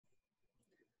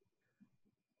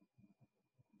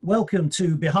Welcome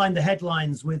to Behind the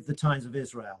Headlines with the Times of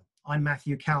Israel. I'm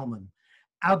Matthew Kalman.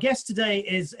 Our guest today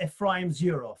is Efraim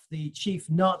Zuroff, the chief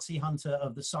Nazi hunter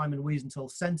of the Simon Wiesenthal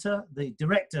Center, the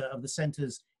director of the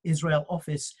center's Israel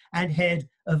office, and head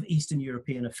of Eastern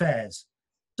European Affairs.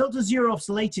 Dr. Zuroff's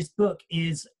latest book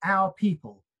is Our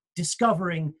People,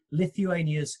 Discovering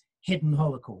Lithuania's Hidden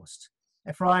Holocaust.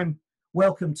 Efraim,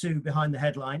 welcome to Behind the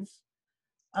Headlines.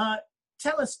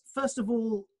 Tell us, first of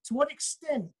all, to what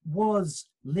extent was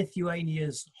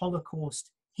Lithuania's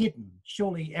Holocaust hidden?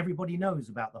 Surely everybody knows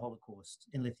about the Holocaust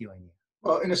in Lithuania.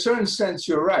 Well, in a certain sense,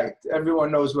 you're right.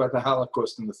 Everyone knows about the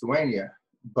Holocaust in Lithuania.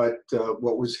 But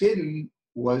what was hidden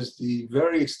was the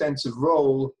very extensive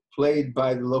role played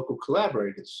by the local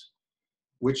collaborators,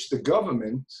 which the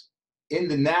government, in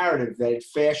the narrative that it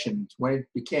fashioned when it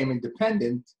became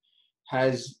independent,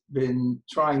 has been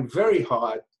trying very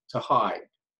hard to hide.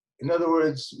 In other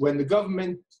words, when the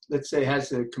government, let's say,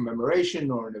 has a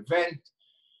commemoration or an event,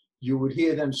 you would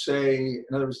hear them say, in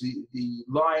other words, the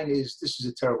line is, this is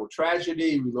a terrible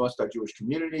tragedy, we lost our Jewish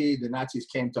community, the Nazis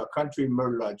came to our country,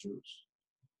 murdered our Jews.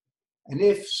 And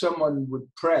if someone would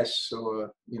press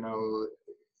or,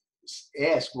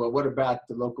 ask, well, what about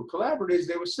the local collaborators?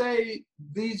 They would say,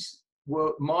 these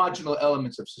were marginal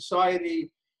elements of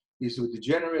society, these were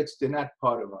degenerates, they're not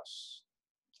part of us.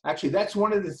 Actually, that's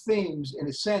one of the themes, in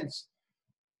a sense,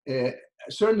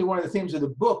 certainly one of the themes of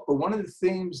the book, but one of the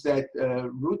themes that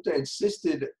Ruta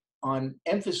insisted on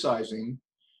emphasizing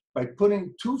by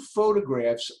putting two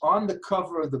photographs on the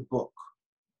cover of the book,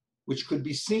 which could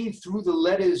be seen through the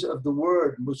letters of the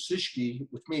word Musishki,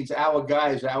 which means our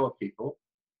guys, our people.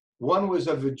 One was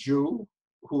of a Jew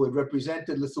who had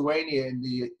represented Lithuania in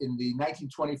the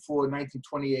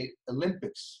 1924-1928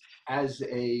 Olympics as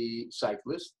a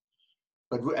cyclist.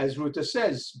 But as Ruta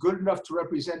says, good enough to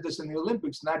represent us in the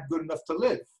Olympics, not good enough to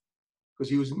live, because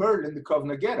he was murdered in the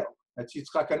Kovna ghetto. That's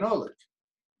Yitzchak Anolik.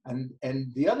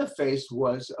 And the other face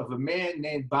was of a man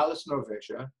named Balas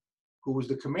Norvegia, who was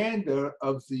the commander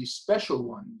of the Special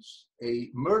Ones, a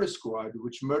murder squad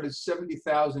which murdered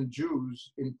 70,000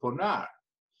 Jews in Ponar.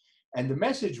 And the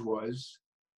message was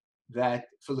that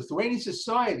for Lithuanian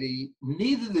society,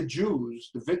 neither the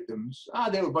Jews, the victims,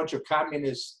 they were a bunch of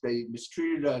communists, they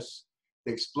mistreated us,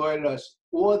 they exploited us,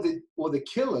 or the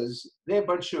killers, they're a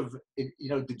bunch of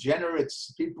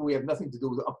degenerates, people we have nothing to do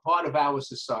with, are part of our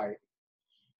society.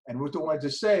 And Ruta wanted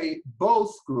to say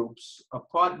both groups are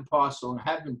part and parcel and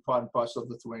have been part and parcel of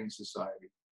Lithuanian society.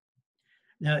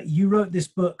 Now, you wrote this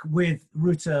book with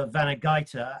Ruta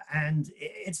Vanagaita, and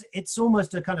it's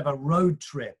almost a kind of a road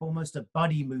trip, almost a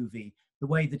buddy movie, the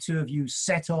way the two of you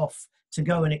set off to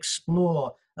go and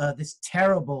explore this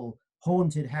terrible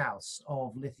haunted house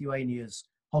of Lithuania's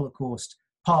Holocaust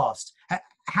past.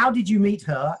 How did you meet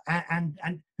her,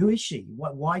 and who is she?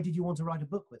 Why did you want to write a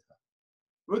book with her?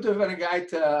 Ruta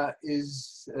Vanagaita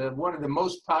is one of the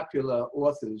most popular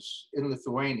authors in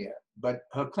Lithuania, but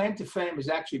her claim to fame is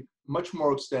actually much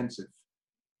more extensive.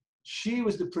 She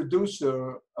was the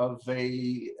producer of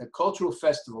a cultural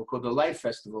festival called the Life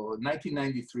Festival in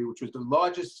 1993, which was the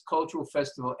largest cultural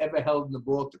festival ever held in the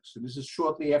Baltics. And this is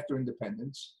shortly after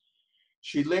independence.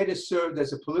 She later served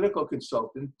as a political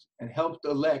consultant and helped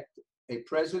elect a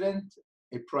president,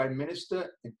 a prime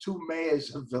minister, and two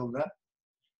mayors of Vilna.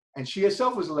 And she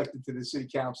herself was elected to the city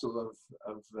council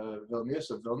of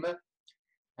Vilna.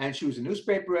 And she was a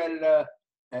newspaper editor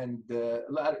and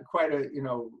quite a,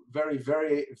 very,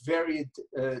 very varied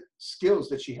skills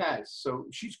that she has. So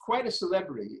she's quite a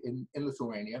celebrity in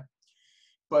Lithuania.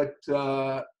 But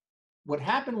what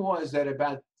happened was that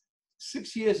about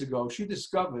 6 years ago, she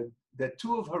discovered that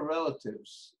two of her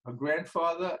relatives, her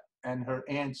grandfather and her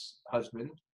aunt's husband,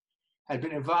 had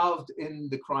been involved in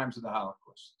the crimes of the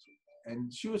Holocaust.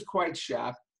 And she was quite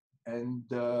shocked, and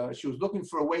she was looking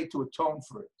for a way to atone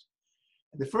for it.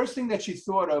 And the first thing that she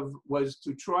thought of was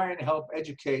to try and help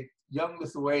educate young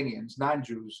Lithuanians,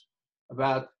 non-Jews,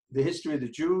 about the history of the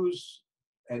Jews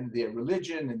and their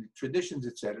religion and traditions,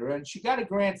 etc. And she got a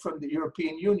grant from the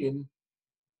European Union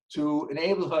to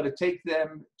enable her to take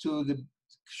them to the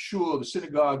shul, the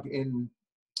synagogue in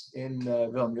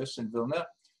Vilna,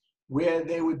 where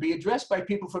they would be addressed by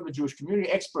people from the Jewish community,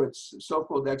 experts,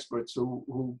 so-called experts,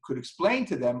 who could explain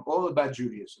to them all about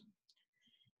Judaism.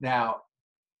 Now,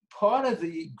 part of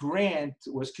the grant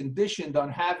was conditioned on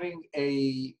having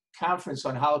a conference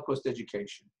on Holocaust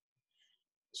education.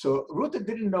 So Ruta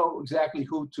didn't know exactly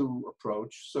who to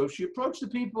approach. So she approached the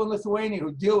people in Lithuania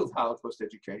who deal with Holocaust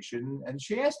education, and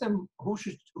she asked them who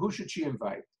should she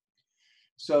invite.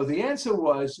 So the answer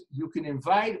was, you can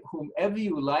invite whomever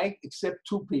you like except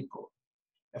two people,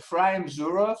 Efraim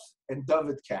Zuroff and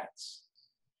David Katz.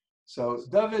 So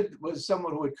David was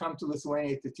someone who had come to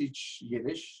Lithuania to teach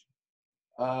Yiddish.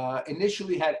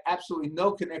 Initially had absolutely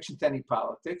no connection to any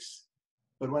politics.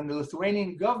 But when the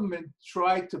Lithuanian government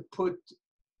tried to put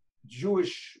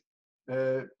Jewish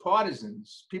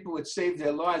partisans, people who had saved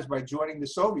their lives by joining the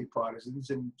Soviet partisans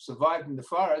and survived in the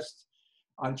forest,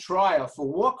 on trial for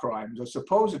war crimes or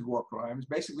supposed war crimes,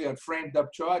 basically on framed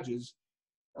up charges,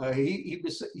 he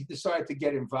decided to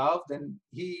get involved, and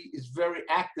he is very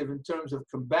active in terms of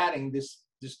combating this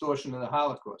distortion of the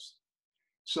Holocaust.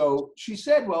 So she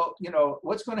said, well, you know,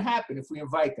 what's going to happen if we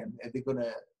invite them? Are they going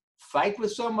to fight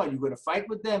with someone? Are you going to fight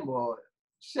with them? Or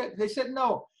they said,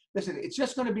 no, listen, it's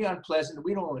just going to be unpleasant.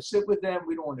 We don't want to sit with them.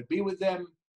 We don't want to be with them.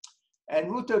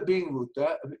 And Ruta, being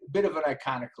Ruta, a bit of an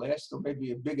iconoclast, or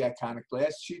maybe a big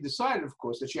iconoclast, she decided, of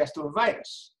course, that she has to invite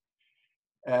us.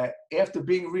 After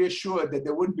being reassured that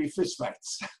there wouldn't be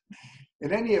fistfights.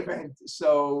 In any event,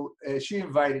 so she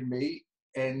invited me,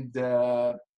 and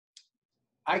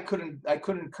I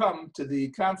couldn't come to the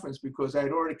conference because I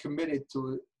had already committed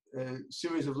to a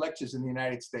series of lectures in the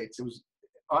United States. It was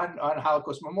on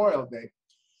Holocaust Memorial Day.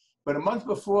 But a month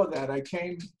before that, I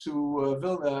came to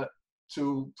Vilna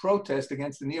to protest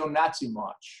against the neo-Nazi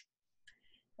march.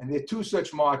 And there are two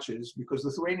such marches because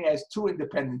Lithuania has two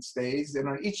Independence Days, and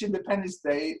on each Independence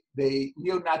Day, the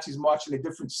neo-Nazis march in a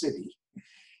different city.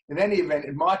 In any event,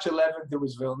 in March 11th, there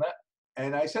was Vilna.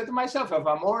 And I said to myself, if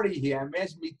I'm already here, I may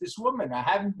as meet this woman. I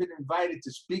haven't been invited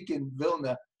to speak in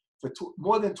Vilna for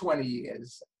more than 20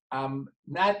 years. I'm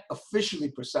not officially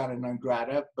persona non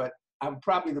grata, but I'm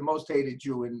probably the most hated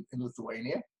Jew in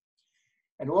Lithuania.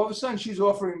 And all of a sudden, she's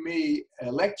offering me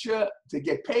a lecture to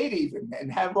get paid even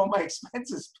and have all my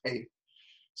expenses paid.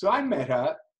 So I met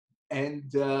her, and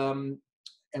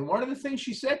one of the things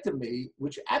she said to me,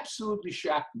 which absolutely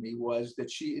shocked me, was that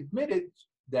she admitted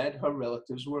that her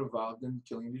relatives were involved in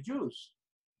killing the Jews.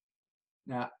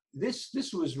 Now, this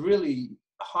was really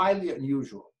highly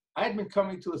unusual. I had been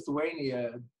coming to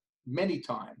Lithuania many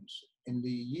times in the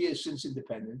years since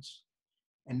independence,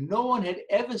 and no one had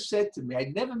ever said to me,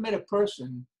 I'd never met a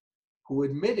person who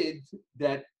admitted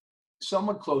that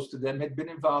someone close to them had been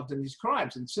involved in these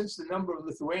crimes. And since the number of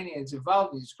Lithuanians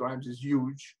involved in these crimes is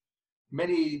huge,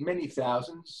 many, many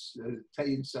thousands,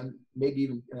 maybe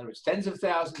even tens of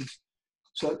thousands.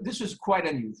 So this was quite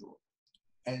unusual.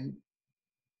 And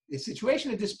the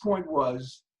situation at this point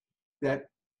was that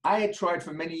I had tried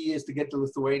for many years to get the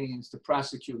Lithuanians to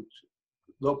prosecute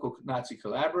local Nazi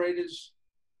collaborators.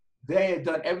 They had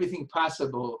done everything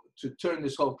possible to turn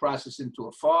this whole process into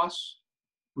a farce.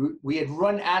 We had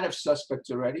run out of suspects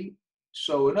already.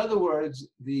 So in other words,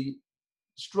 the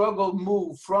struggle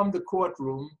moved from the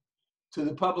courtroom to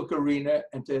the public arena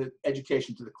and to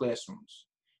education, to the classrooms.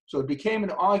 So it became an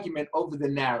argument over the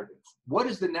narrative. What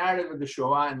is the narrative of the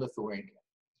Shoah in Lithuania?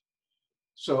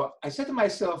 So I said to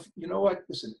myself, you know what,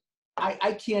 listen,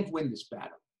 I can't win this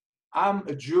battle. I'm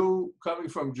a Jew coming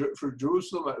from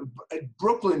Jerusalem, a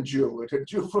Brooklyn Jew, a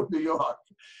Jew from New York,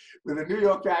 with a New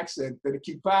York accent and a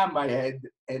kippah on my head,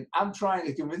 and I'm trying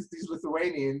to convince these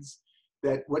Lithuanians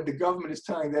that what the government is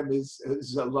telling them is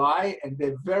a lie, and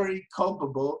they're very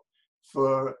culpable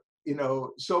for, you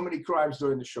know, so many crimes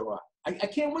during the Shoah. I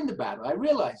can't win the battle. I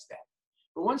realize that.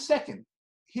 But one second,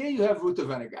 here you have Ruta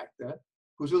Vanagakta,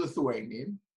 who's a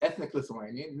Lithuanian, ethnic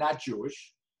Lithuanian, not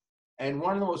Jewish, and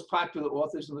one of the most popular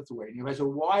authors in Lithuania, who has a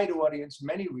wide audience,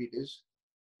 many readers.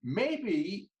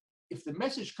 Maybe if the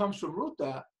message comes from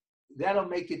Ruta, that'll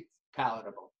make it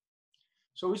palatable.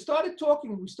 So we started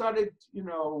talking, we started, you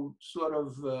know, sort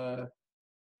of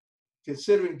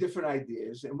considering different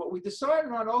ideas. And what we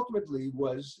decided on ultimately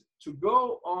was to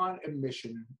go on a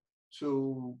mission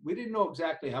to, we didn't know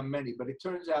exactly how many, but it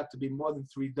turns out to be more than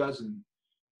 36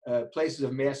 places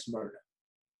of mass murder.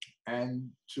 And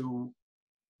to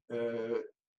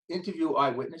interview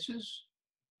eyewitnesses,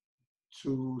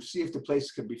 to see if the place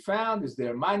can be found. Is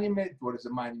there a monument? What does the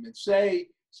monument say?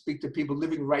 Speak to people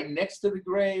living right next to the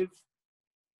grave,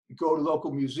 go to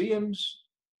local museums.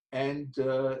 And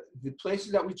the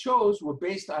places that we chose were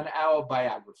based on our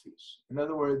biographies. In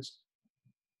other words,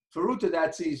 for Ruta,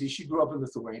 that's easy. She grew up in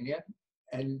Lithuania.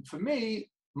 And for me,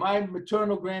 my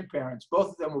maternal grandparents,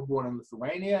 both of them were born in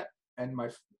Lithuania, and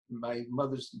my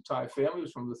mother's entire family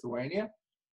was from Lithuania.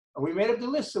 And we made up the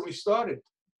list, and we started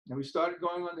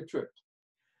going on the trip.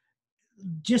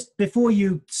 Just before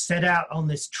you set out on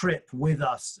this trip with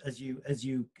us, as you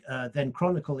then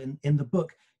chronicle in the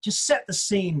book, just set the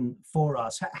scene for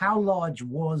us. How large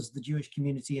was the Jewish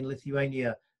community in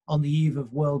Lithuania on the eve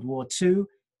of World War II?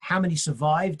 How many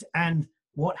survived, and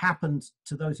what happened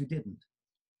to those who didn't?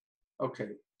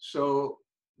 Okay, so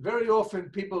very often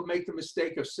people make the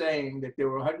mistake of saying that there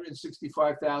were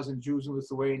 165,000 Jews in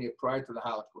Lithuania prior to the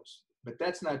Holocaust, but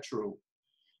that's not true.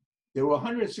 There were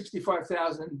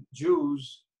 165,000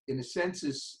 Jews in a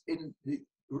census in the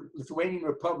Lithuanian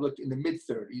Republic in the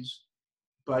mid-30s,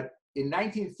 but in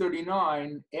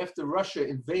 1939, after Russia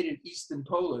invaded Eastern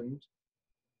Poland,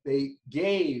 they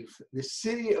gave the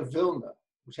city of Vilna,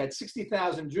 which had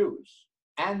 60,000 Jews,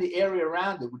 and the area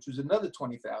around it, which was another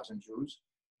 20,000 Jews,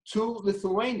 to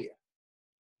Lithuania.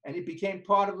 And it became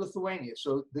part of Lithuania.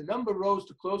 So the number rose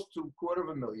to close to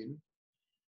 250,000.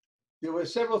 There were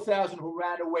several thousand who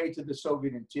ran away to the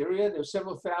Soviet interior. There were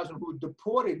several thousand who were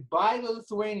deported by the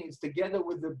Lithuanians together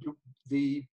with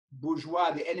the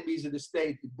bourgeois, the enemies of the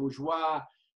state, the bourgeois,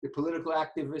 the political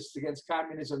activists against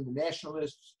communism, the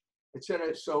nationalists,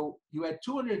 etc. So you had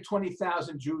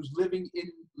 220,000 Jews living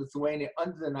in Lithuania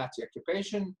under the Nazi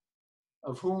occupation,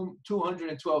 of whom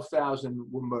 212,000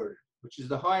 were murdered, which is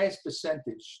the highest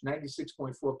percentage,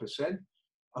 96.4%,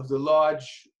 of the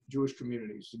large Jewish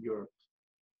communities in Europe.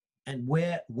 And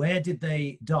where did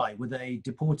they die? Were they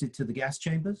deported to the gas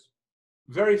chambers?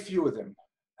 Very few of them.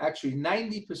 Actually,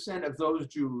 90% of those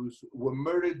Jews were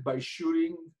murdered by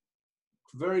shooting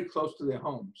very close to their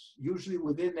homes, usually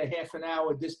within a half an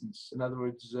hour distance. In other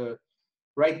words,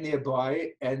 right nearby.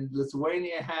 And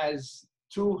Lithuania has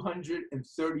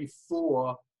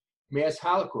 234 mass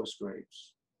Holocaust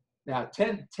graves. Now,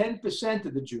 10%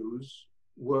 of the Jews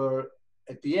were,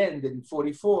 at the end in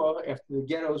 1944, after the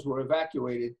ghettos were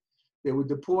evacuated, they were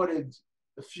deported,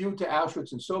 a few to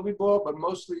Auschwitz and Sobibor, but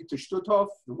mostly to Stutthof,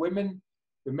 the women,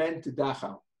 the men to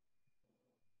Dachau.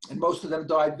 And most of them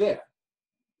died there.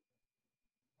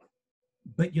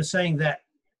 But you're saying that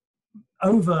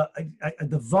over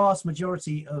the vast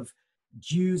majority of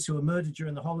Jews who were murdered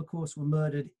during the Holocaust were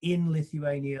murdered in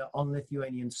Lithuania on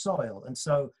Lithuanian soil. And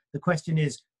so the question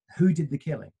is, who did the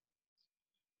killing?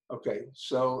 Okay,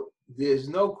 so there's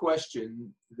no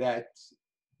question that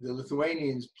the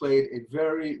Lithuanians played a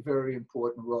very, very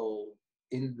important role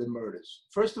in the murders.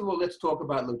 First of all, let's talk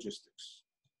about logistics.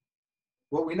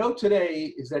 What we know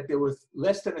today is that there were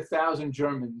less than 1,000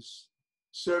 Germans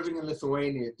serving in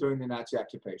Lithuania during the Nazi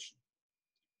occupation.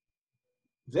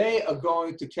 They are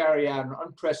going to carry out an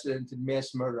unprecedented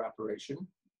mass murder operation,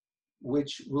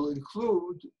 which will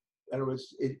include, in other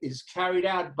words, it is carried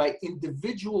out by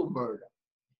individual murder.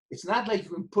 It's not like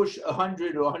you can push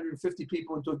 100 or 150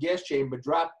 people into a gas chamber,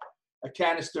 drop a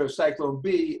canister of Cyclone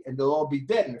B, and they'll all be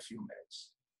dead in a few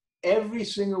minutes. Every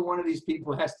single one of these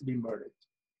people has to be murdered.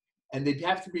 And they'd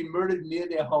have to be murdered near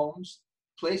their homes.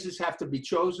 Places have to be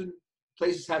chosen.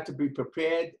 Places have to be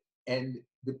prepared. And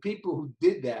the people who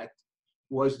did that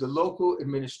was the local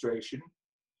administration,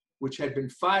 which had been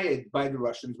fired by the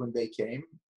Russians when they came.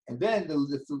 And then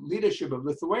the leadership of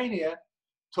Lithuania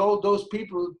told those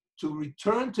people to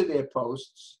return to their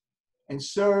posts and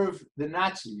serve the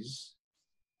Nazis,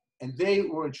 and they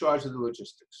were in charge of the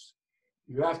logistics.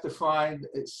 You have to find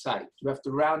a site. You have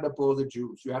to round up all the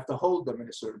Jews. You have to hold them in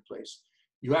a certain place.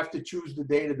 You have to choose the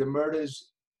date of the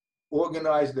murders,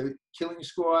 organize the killing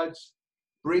squads,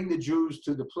 bring the Jews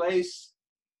to the place,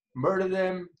 murder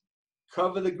them,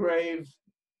 cover the grave,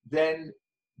 then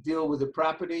deal with the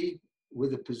property,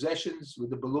 with the possessions, with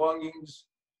the belongings.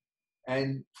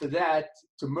 And for that,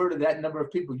 to murder that number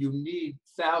of people, you need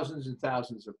thousands and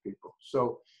thousands of people.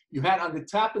 So you had on the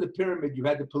top of the pyramid, you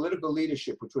had the political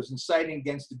leadership, which was inciting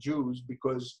against the Jews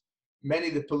because many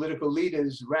of the political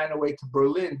leaders ran away to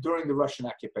Berlin during the Russian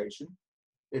occupation.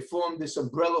 They formed this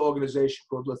umbrella organization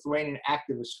called Lithuanian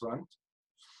Activist Front.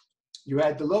 You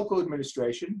had the local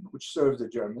administration, which served the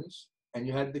Germans, and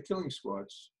you had the killing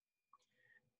squads.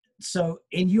 So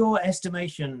in your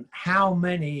estimation, how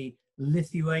many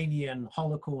Lithuanian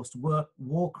Holocaust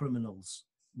war criminals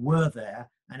were there,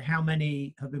 and how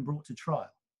many have been brought to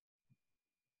trial?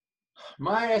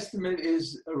 My estimate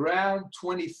is around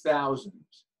 20,000,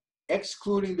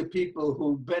 excluding the people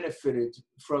who benefited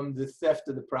from the theft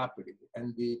of the property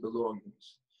and the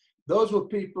belongings. Those were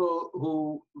people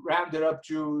who rounded up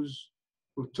Jews,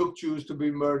 who took Jews to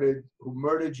be murdered, who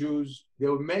murdered Jews.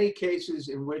 There were many cases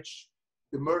in which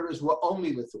the murders were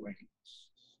only Lithuanians.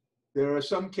 There are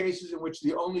some cases in which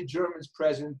the only Germans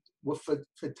present were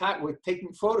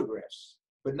taking photographs,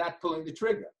 but not pulling the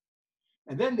trigger.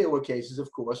 And then there were cases,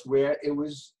 of course, where it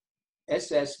was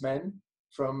SS men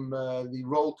from the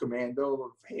Roll Commando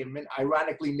of Haman.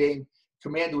 Ironically named,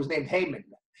 commander was named Haman,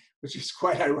 which is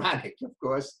quite ironic, of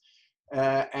course,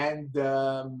 and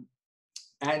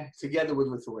together with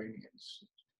Lithuanians.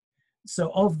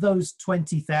 So of those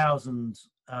 20,000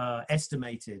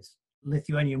 estimated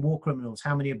Lithuanian war criminals,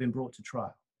 how many have been brought to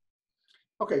trial?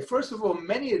 Okay, first of all,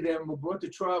 many of them were brought to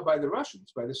trial by the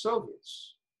Russians, by the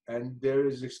Soviets. And there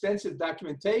is extensive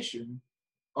documentation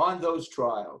on those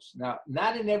trials. Now,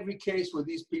 not in every case were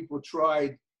these people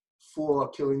tried for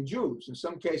killing Jews. In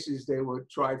some cases, they were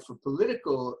tried for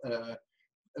political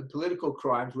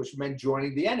crimes, which meant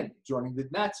joining the enemy, joining the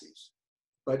Nazis.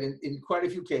 But in quite a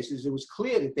few cases, it was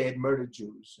clear that they had murdered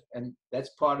Jews. And that's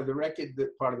part of the record.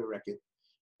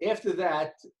 After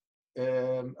that,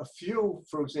 a few,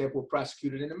 for example,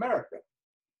 prosecuted in America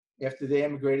after they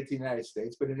emigrated to the United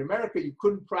States. But in America, you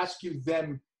couldn't prosecute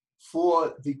them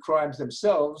for the crimes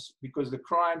themselves because the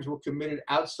crimes were committed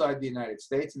outside the United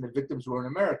States and the victims were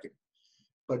American.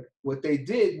 But what they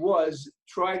did was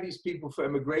try these people for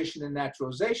immigration and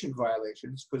naturalization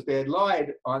violations because they had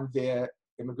lied on their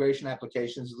immigration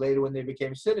applications later when they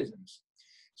became citizens.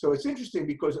 So it's interesting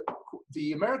because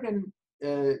the American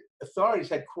authorities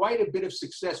had quite a bit of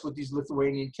success with these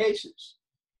Lithuanian cases.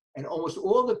 And almost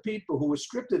all the people who were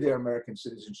stripped of their American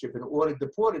citizenship and ordered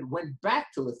deported went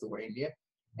back to Lithuania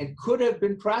and could have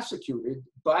been prosecuted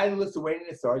by the Lithuanian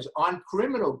authorities on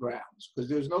criminal grounds because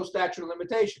there was no statute of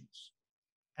limitations.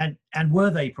 And were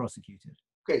they prosecuted?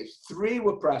 Okay, 3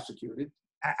 were prosecuted.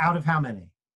 Out of how many?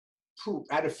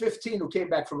 Out of 15 who came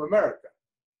back from America.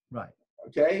 Right.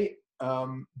 Okay.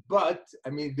 But I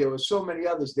mean, there were so many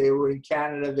others. They were in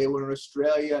Canada, they were in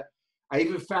Australia. I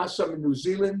even found some in New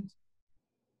Zealand.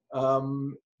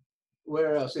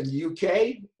 Where else? In the UK.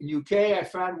 In UK, I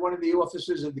found one of the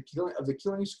officers of the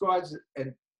killing squads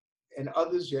and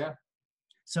others. Yeah.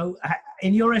 So,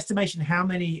 in your estimation, how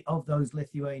many of those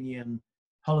Lithuanian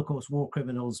Holocaust war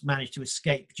criminals managed to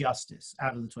escape justice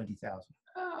out of the 20,000?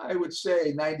 I would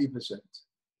say 90%.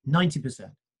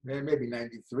 90%. Maybe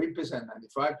 93%,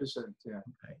 95%. Yeah.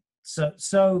 Okay.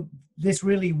 So this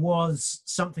really was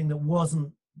something that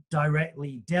wasn't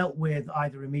directly dealt with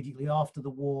either immediately after the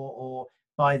war or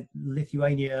by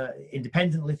Lithuania,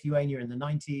 independent Lithuania in the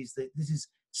 90s. That this is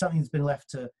something that's been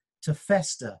left to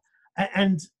fester.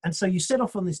 And so you set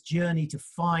off on this journey to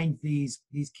find these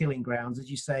killing grounds, as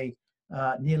you say,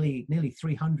 nearly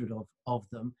 300 of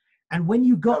them. And when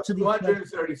you got to the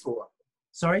 234.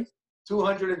 Sorry?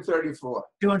 234.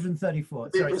 234.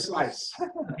 To be precise.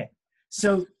 Okay.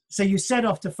 So you set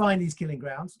off to find these killing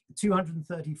grounds,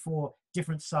 234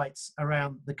 different sites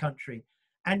around the country.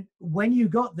 And when you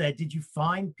got there, did you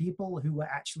find people who were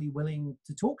actually willing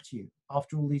to talk to you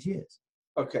after all these years?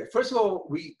 Okay. First of all,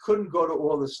 we couldn't go to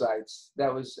all the sites.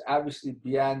 That was obviously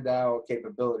beyond our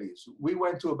capabilities. We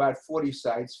went to about 40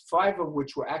 sites, 5 of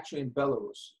which were actually in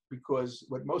Belarus, because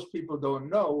what most people don't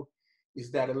know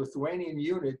is that a Lithuanian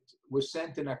unit was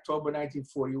sent in October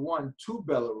 1941 to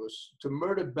Belarus to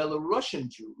murder Belarusian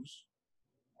Jews.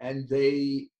 And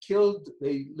they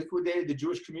liquidated the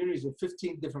Jewish communities in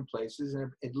 15 different places,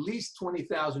 and at least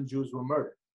 20,000 Jews were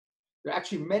murdered. They're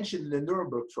actually mentioned in the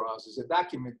Nuremberg trials. There's a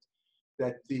document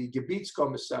that the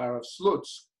Gebietskommissar of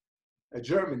Slutsk, a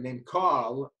German named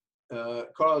Karl,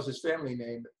 Karl is his family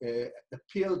name,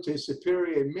 appealed to his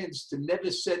superior in Minsk to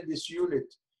never send this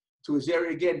unit to his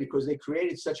area again because they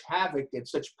created such havoc and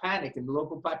such panic in the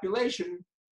local population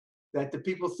that the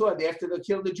people thought after they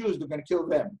killed the Jews, they're going to kill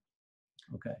them.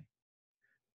 Okay.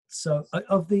 So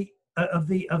of the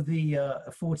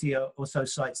 40 or so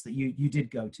sites that you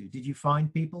did go to, did you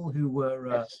find people who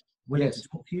were willing to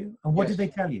talk to you? And what did they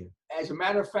tell you? As a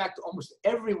matter of fact, almost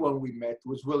everyone we met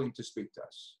was willing to speak to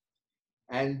us.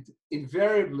 And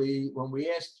invariably, when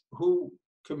we asked who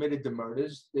committed the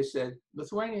murders, they said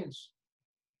Lithuanians.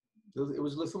 It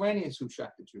was Lithuanians who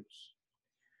shot the Jews.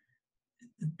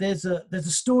 There's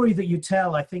a story that you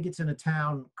tell. I think it's in a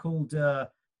town called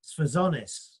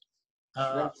Svetsionis.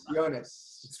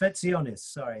 Svetsionis,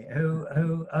 sorry. Who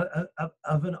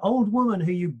of an old woman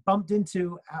who you bumped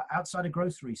into outside a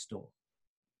grocery store.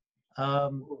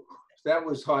 That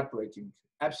was heartbreaking.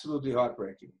 Absolutely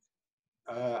heartbreaking.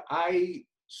 I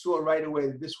saw right away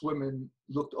that this woman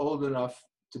looked old enough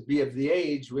to be of the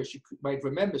age where she might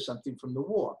remember something from the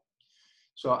war.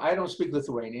 So I don't speak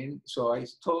Lithuanian. So I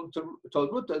told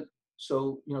Ruta,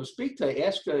 speak to her,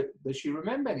 ask her, does she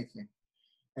remember anything?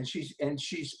 And she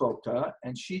spoke to her,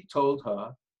 and she told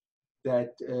her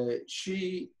that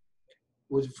she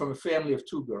was from a family of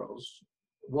 2 girls.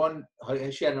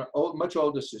 She had an much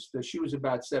older sister. She was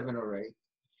about 7 or 8.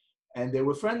 And they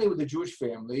were friendly with the Jewish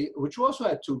family, which also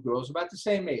had 2 girls about the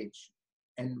same age.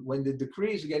 And when the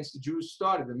decrees against the Jews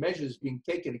started, the measures being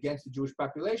taken against the Jewish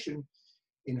population,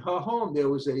 in her home, there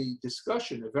was a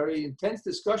discussion, a very intense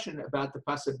discussion about the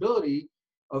possibility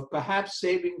of perhaps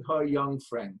saving her young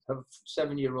friend, her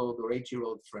 7-year-old or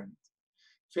 8-year-old friend.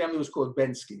 Family was called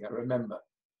Bensky, I remember.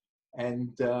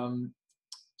 And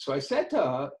So I said to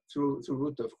her, through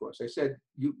Ruta, of course, I said,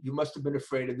 you must have been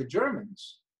afraid of the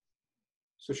Germans.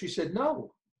 So she said,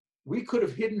 no, we could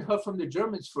have hidden her from the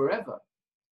Germans forever.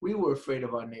 We were afraid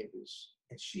of our neighbors.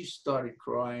 And she started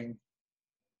crying,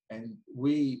 and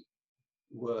we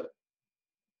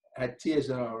had tears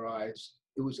in our eyes.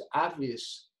 It was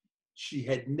obvious she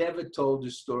had never told the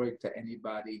story to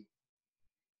anybody.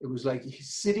 It was like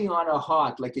sitting on her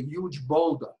heart like a huge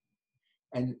boulder.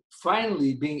 And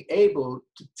finally being able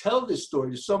to tell this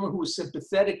story to someone who was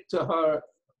sympathetic to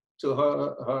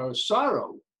her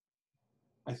sorrow,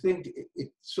 I think it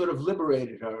sort of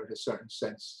liberated her in a certain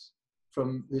sense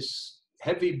from this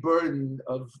heavy burden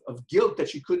of guilt that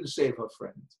she couldn't save her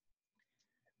friend.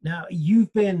 Now,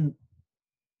 you've been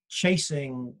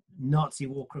chasing Nazi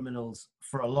war criminals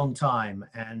for a long time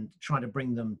and trying to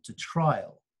bring them to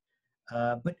trial.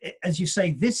 But as you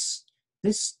say, this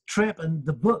trip and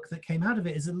the book that came out of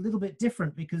it is a little bit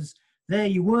different, because there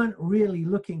you weren't really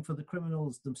looking for the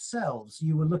criminals themselves.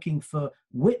 You were looking for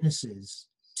witnesses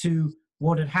to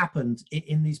what had happened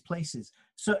in these places.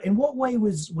 So in what way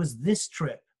was this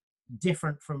trip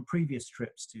different from previous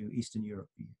trips to Eastern Europe?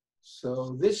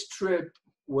 So this trip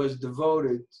was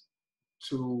devoted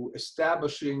to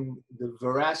establishing the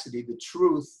veracity, the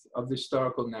truth of the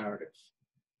historical narrative.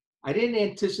 I didn't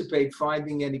anticipate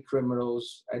finding any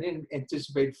criminals. I didn't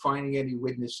anticipate finding any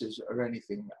witnesses or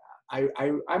anything.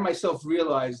 I myself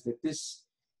realized that this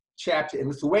chapter, in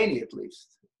Lithuania at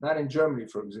least, not in Germany,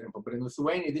 for example, but in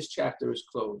Lithuania, this chapter is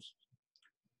closed.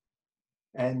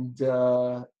 And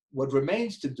what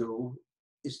remains to do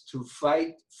is to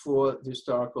fight for the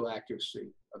historical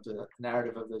accuracy of the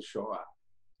narrative of the Shoah.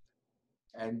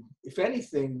 And if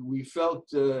anything, we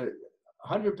felt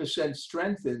 100%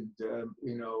 strengthened,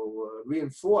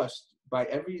 reinforced by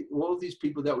all of these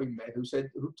people that we met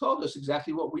who told us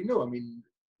exactly what we knew. I mean,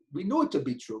 we knew it to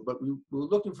be true, but we were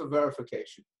looking for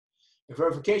verification. A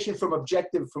verification from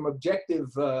objective,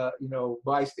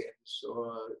 bystanders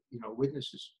or,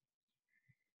 witnesses.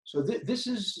 So it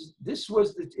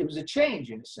was a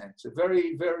change in a sense, a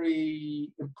very,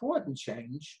 very important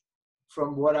change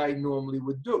from what I normally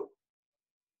would do.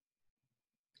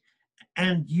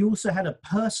 And you also had a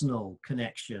personal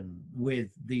connection with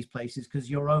these places, because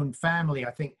your own family,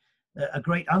 I think a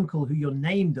great uncle who you're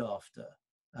named after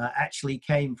actually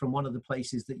came from one of the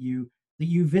places that you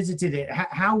visited it.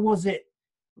 How was it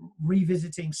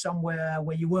revisiting somewhere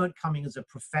where you weren't coming as a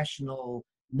professional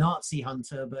Nazi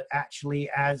hunter, but actually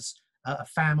as a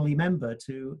family member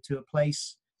to a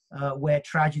place where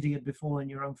tragedy had befallen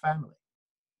your own family?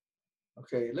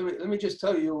 Okay, let me just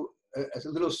tell you a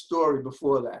little story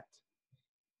before that.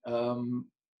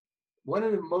 One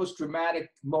of the most dramatic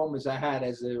moments I had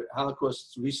as a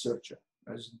Holocaust researcher,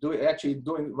 I was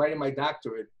writing my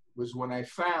doctorate, was when I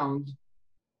found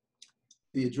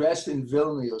the address in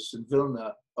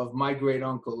Vilna, of my great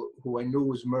uncle, who I knew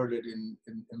was murdered in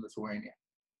Lithuania.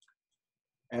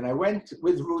 And I went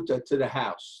with Ruta to the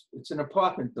house. It's an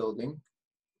apartment building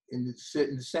in the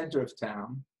center of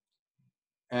town.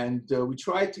 And we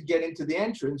tried to get into the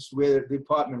entrance where the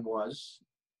apartment was.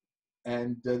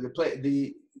 And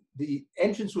the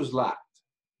entrance was locked.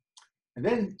 And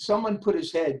then someone put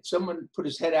his head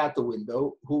out the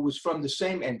window, who was from the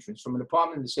same entrance, from an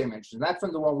apartment in the same entrance, not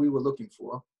from the one we were looking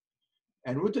for.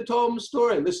 And Ruta told him a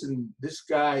story. Listen, this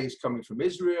guy is coming from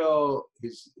Israel.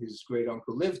 His great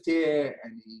uncle lived here,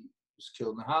 and he was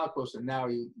killed in the Holocaust, and now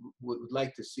he would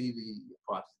like to see the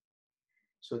apartment.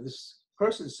 So this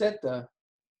person said,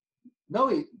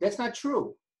 no, that's not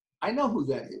true. I know who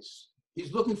that is.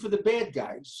 He's looking for the bad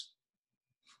guys.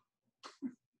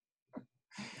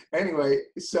 Anyway,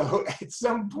 so at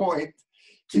some point,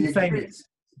 Too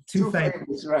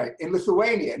famous, right? In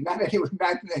Lithuania, not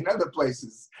in other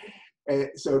places.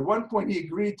 So at one point, he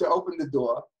agreed to open the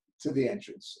door to the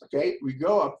entrance. Okay, we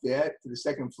go up there to the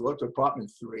second floor to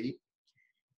apartment 3,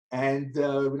 and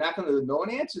we knock on the door. No one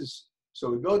answers.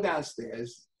 So we go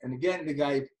downstairs, and again, the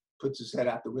guy puts his head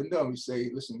out the window, and we say,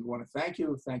 "Listen, we want to thank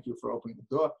you for opening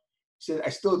the door." He said, "I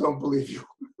still don't believe you."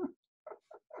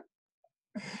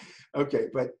 Okay,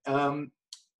 but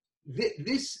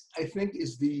this, I think,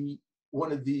 is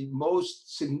one of the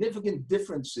most significant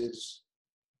differences.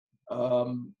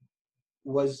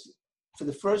 Was for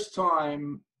the first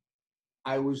time,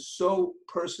 I was so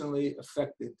personally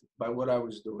affected by what I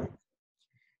was doing.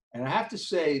 And I have to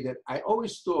say that I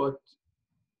always thought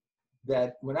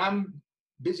that when I'm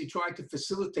busy trying to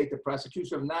facilitate the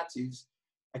prosecution of Nazis,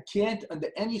 I can't, under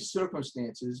any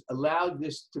circumstances, allow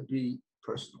this to be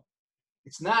personal.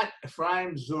 It's not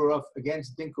Efraim Zuroff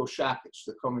against Dinko Shakic,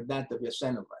 the commandant of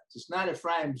Jasenovac. It's not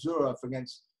Efraim Zuroff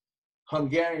against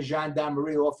Hungarian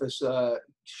gendarmerie officer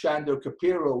Sandor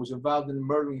Capiro was involved in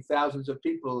murdering thousands of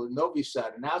people in Novi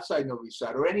Sad and outside Novi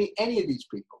Sad, or any of these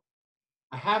people.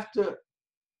 I have to,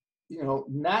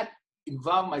 not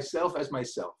involve myself as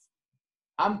myself.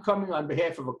 I'm coming on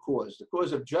behalf of a cause, the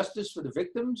cause of justice for the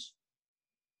victims,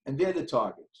 and they're the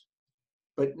target.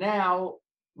 But now,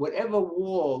 whatever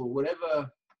wall,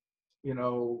 whatever,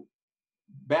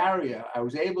 barrier I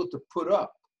was able to put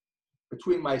up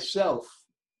between myself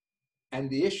and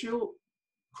the issue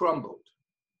crumbled.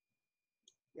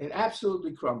 It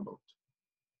absolutely crumbled.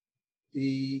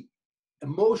 The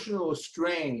emotional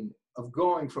strain of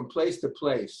going from place to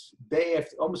place,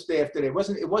 almost day after day.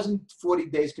 It wasn't 40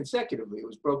 days consecutively. It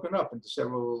was broken up into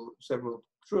several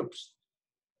trips.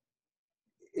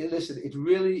 Listen, it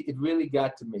really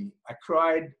got to me. I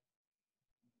cried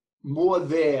more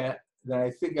there than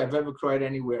I think I've ever cried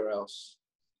anywhere else.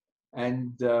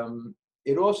 And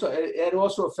it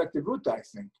also affected Ruth, I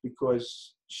think,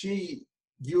 because she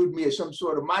viewed me as some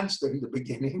sort of monster in the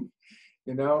beginning,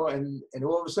 and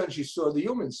all of a sudden she saw the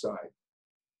human side.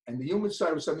 And the human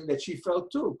side was something that she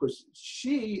felt too, because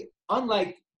she,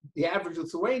 unlike the average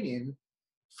Lithuanian,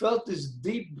 felt this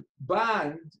deep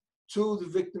bond to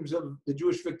the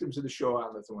Jewish victims of the Shoah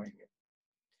in Lithuania.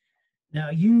 Now,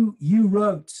 you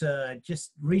wrote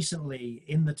just recently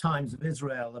in the Times of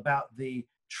Israel about the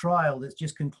trial that's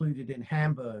just concluded in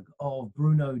Hamburg of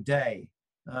Bruno Day,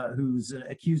 who's an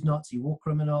accused Nazi war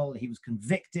criminal. He was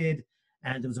convicted,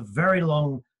 and there was a very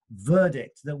long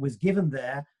verdict that was given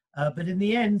there. But in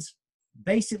the end,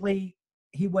 basically,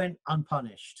 he went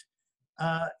unpunished.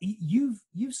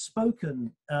 You've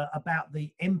spoken about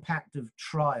the impact of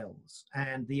trials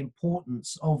and the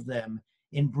importance of them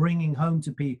in bringing home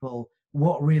to people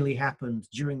what really happened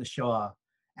during the Shoah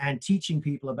and teaching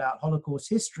people about Holocaust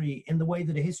history in the way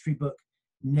that a history book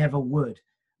never would.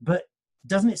 But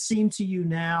doesn't it seem to you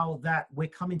now that we're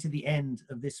coming to the end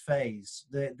of this phase?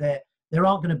 There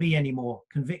aren't going to be any more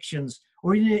convictions,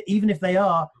 or even if they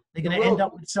are, they're going to end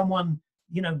up with someone,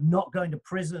 not going to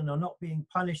prison or not being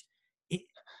punished.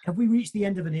 Have we reached the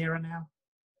end of an era now?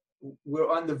 We're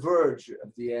on the verge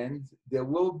of the end. There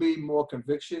will be more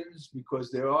convictions because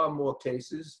there are more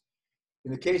cases.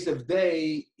 In the case of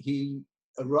Day, he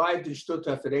arrived in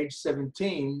Stuttgart at age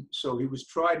 17, so he was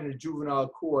tried in a juvenile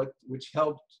court, which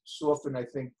helped soften, I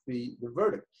think, the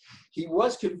verdict. He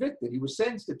was convicted. He was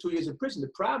sentenced to 2 years in prison. The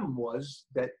problem was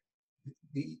that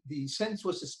the sentence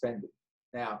was suspended.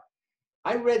 Now,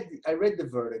 I read the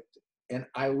verdict, and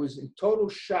I was in total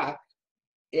shock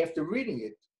after reading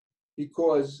it,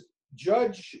 because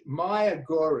Judge Maya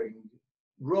Goring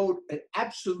wrote an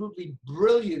absolutely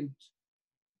brilliant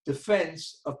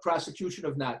defense of prosecution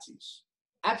of Nazis.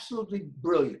 Absolutely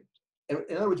brilliant.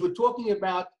 In other words, we're talking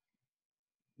about,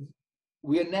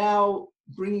 we are now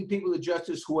bringing people to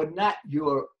justice who are not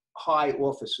your high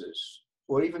officers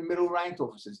or even middle-ranked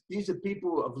officers. These are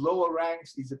people of lower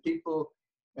ranks. These are people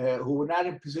who were not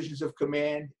in positions of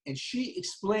command. And she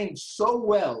explained so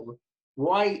well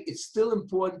why it's still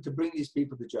important to bring these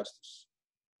people to justice.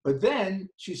 But then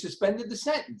she suspended the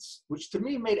sentence, which to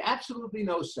me made absolutely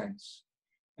no sense,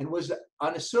 and was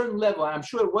on a certain level, I'm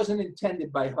sure it wasn't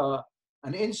intended by her,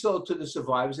 an insult to the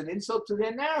survivors, an insult to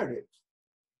their narrative.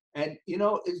 And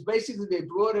it's basically they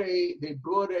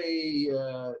brought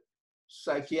a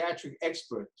psychiatric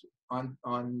expert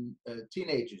on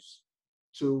teenagers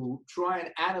to try and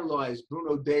analyze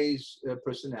Bruno Day's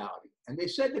personality, and they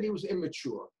said that he was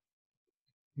immature.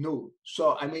 No,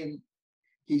 so I mean,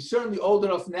 he's certainly old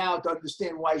enough now to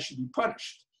understand why he should be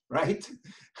punished, right?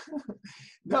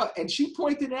 No, and she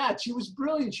pointed out, she was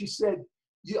brilliant. She said,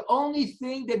 the only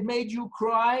thing that made you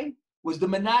cry was the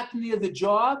monotony of the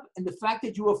job and the fact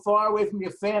that you were far away from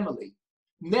your family.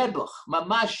 Nebuch,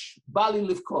 mamash, bali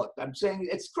livkot. I'm saying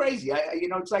it's crazy.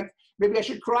 It's like maybe I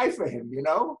should cry for him,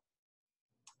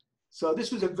 So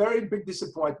this was a very big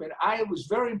disappointment. I was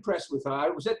very impressed with her. I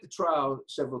was at the trial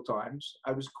several times.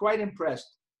 I was quite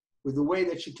impressed with the way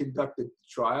that she conducted the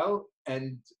trial.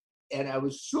 And I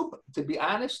was to be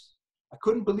honest, I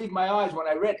couldn't believe my eyes when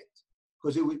I read it,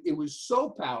 because it was so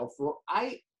powerful.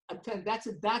 I'm telling you, that's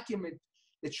a document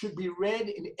that should be read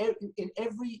in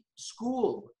every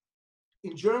school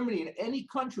in Germany, in any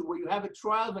country where you have a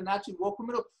trial of a Nazi war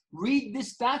criminal. Read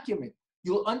this document.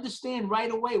 You'll understand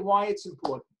right away why it's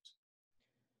important.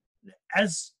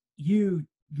 As you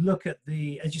look at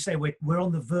as you say, we're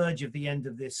on the verge of the end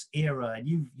of this era, and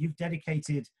you've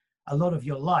dedicated a lot of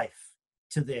your life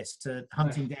to this, to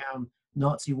hunting down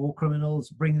Nazi war criminals,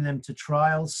 bringing them to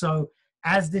trial. So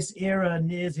as this era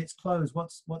nears its close,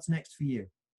 what's next for you?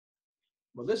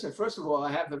 Well, listen, first of all,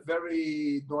 I have a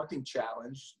very daunting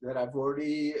challenge that I've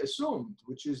already assumed,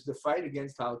 which is the fight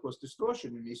against Holocaust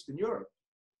distortion in Eastern Europe.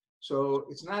 So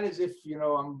it's not as if, you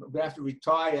know, I'm going to have to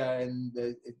retire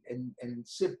and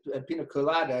sip a pina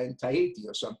colada in Tahiti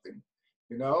or something.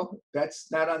 You know, that's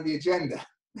not on the agenda.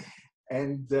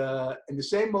 And the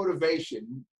same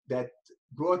motivation that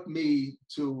brought me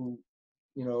to,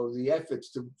 you know, the efforts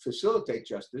to facilitate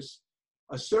justice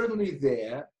are certainly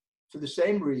there for the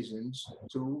same reasons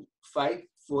to fight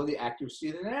for the accuracy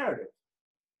of the narrative.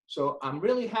 So I'm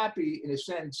really happy in a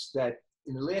sense that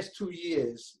in the last 2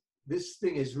 years, this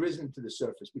thing has risen to the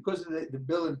surface because of the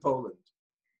bill in Poland.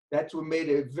 That's what made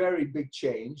a very big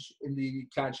change in the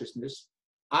consciousness.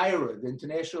 IRA, the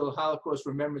International Holocaust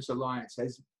Remembrance Alliance,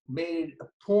 has made a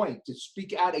point to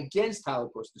speak out against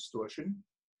Holocaust distortion.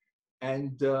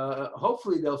 And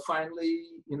hopefully they'll finally,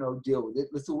 you know, deal with it.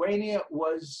 Lithuania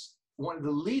was one of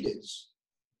the leaders.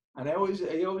 And I always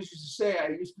used to say, I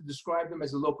used to describe them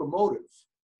as a locomotive,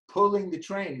 pulling the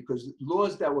train, because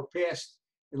laws that were passed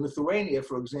in Lithuania,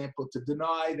 for example, to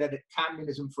deny that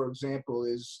communism, for example,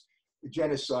 is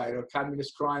genocide, or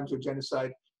communist crimes or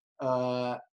genocide,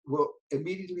 were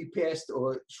immediately passed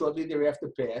or shortly thereafter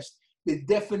passed. The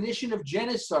definition of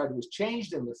genocide was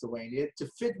changed in Lithuania to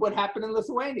fit what happened in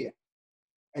Lithuania.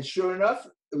 And sure enough,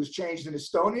 it was changed in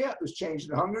Estonia, it was changed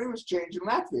in Hungary, it was changed in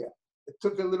Latvia. It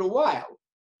took a little while.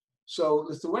 So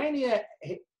Lithuania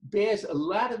bears a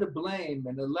lot of the blame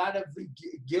and a lot of the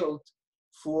guilt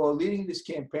for leading this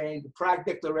campaign. The Prague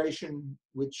Declaration,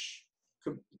 which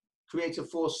creates a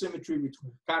false symmetry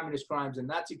between communist crimes and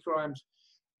Nazi crimes,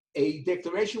 a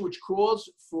declaration which calls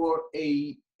for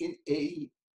a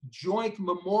joint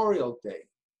memorial day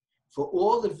for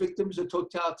all the victims of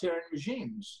totalitarian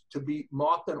regimes to be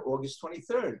marked on August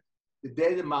 23rd, the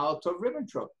day of the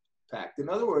Molotov-Ribbentrop Pact. In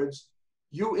other words,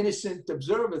 you innocent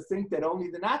observer think that only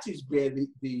the Nazis bear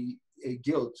the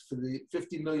guilt for the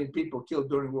 50 million people killed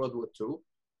during World War II.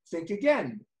 Think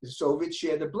again, the Soviets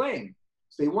share the blame.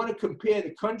 So they want to compare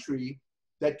the country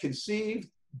that conceived,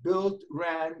 built,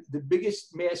 ran the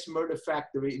biggest mass murder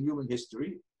factory in human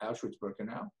history,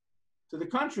 Auschwitz-Birkenau, to the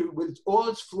country with all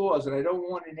its flaws, and I don't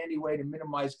want in any way to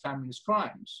minimize communist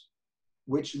crimes,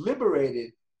 which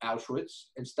liberated Auschwitz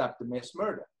and stopped the mass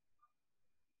murder.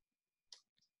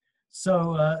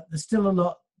 So there's still a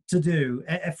lot to do.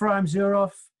 Efraim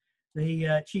Zuroff,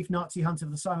 the chief Nazi hunter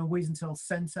of the Simon Wiesenthal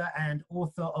Center and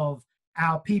author of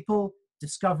Our People,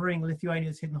 Discovering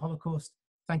Lithuania's Hidden Holocaust.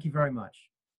 Thank you very much.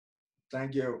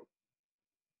 Thank you.